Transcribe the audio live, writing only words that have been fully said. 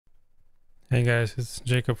Hey guys, it's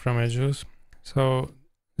Jacob from AEJuice. So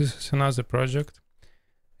this is another project,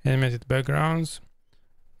 animated backgrounds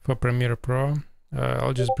for Premiere Pro.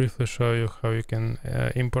 I'll just briefly show you how you can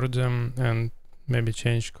import them and maybe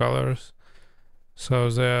change colors. So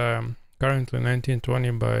they are currently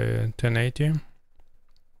 1920 by 1080.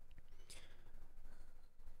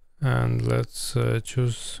 And let's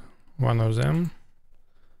choose one of them.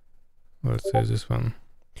 Let's say this one.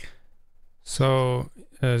 So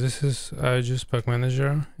this is AEJuice Pack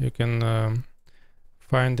Manager. You can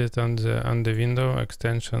find it on the window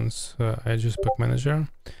extensions AEJuice Pack Manager,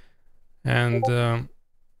 and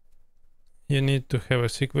you need to have a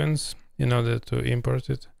sequence in order to import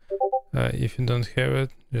it. If you don't have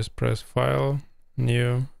it, just press File,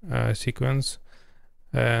 New, Sequence,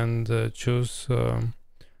 and choose the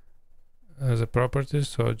properties.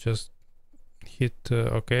 So just hit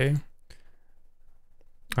OK.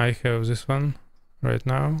 I have this one right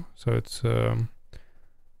now, so it's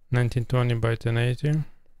 1920 by 1080.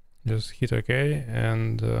 Just hit OK,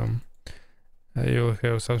 and you'll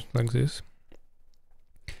have something like this.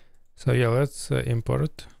 So yeah, let's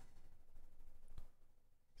import.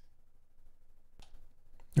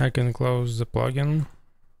 I can close the plugin,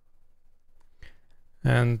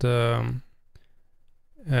 and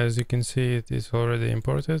as you can see, it is already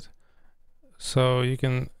imported. So you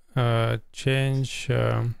can change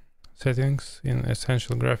settings in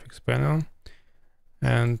Essential Graphics panel,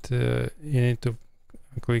 and you need to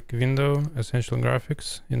click Window, Essential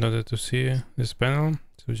Graphics in order to see this panel.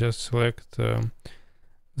 So just select the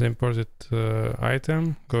imported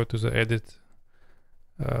item, go to the Edit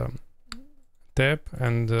tab,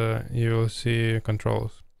 and you will see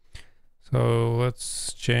controls. So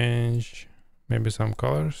let's change maybe some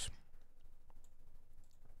colors.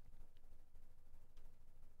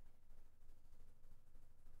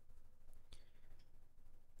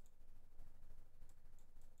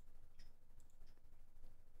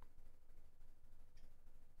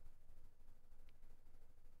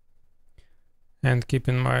 And keep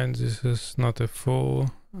in mind, this is not a full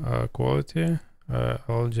quality.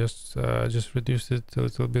 I'll just reduce it a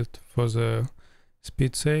little bit for the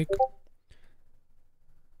speed sake.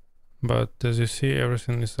 But as you see,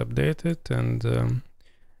 everything is updated, and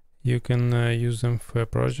you can use them for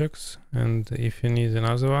projects. And if you need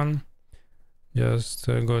another one, just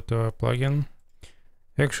go to a plugin.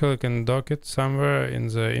 Actually, you can dock it somewhere in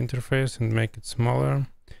the interface and make it smaller.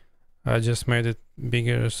 I just made it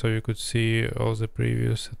bigger so you could see all the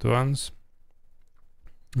previews at once.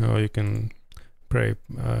 Or you can press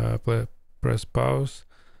pause,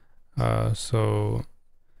 so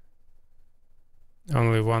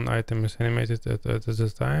only one item is animated at a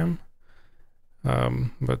time.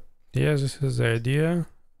 But yeah, this is the idea.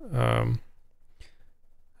 I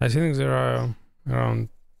think there are around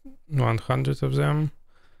 100 of them.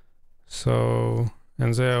 So,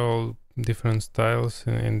 and they are all different styles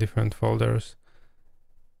in different folders.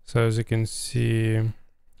 So as you can see,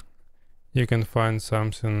 you can find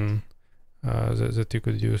something that you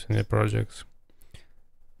could use in your projects.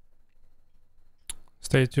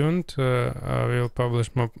 Stay tuned. We'll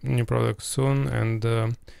publish more new products soon, and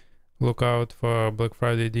look out for a Black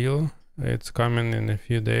Friday deal. It's coming in a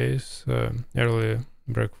few days, early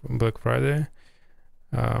Black Friday.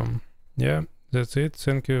 Yeah, that's it.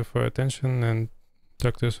 Thank you for your attention, and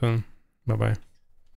talk to you soon. Bye bye.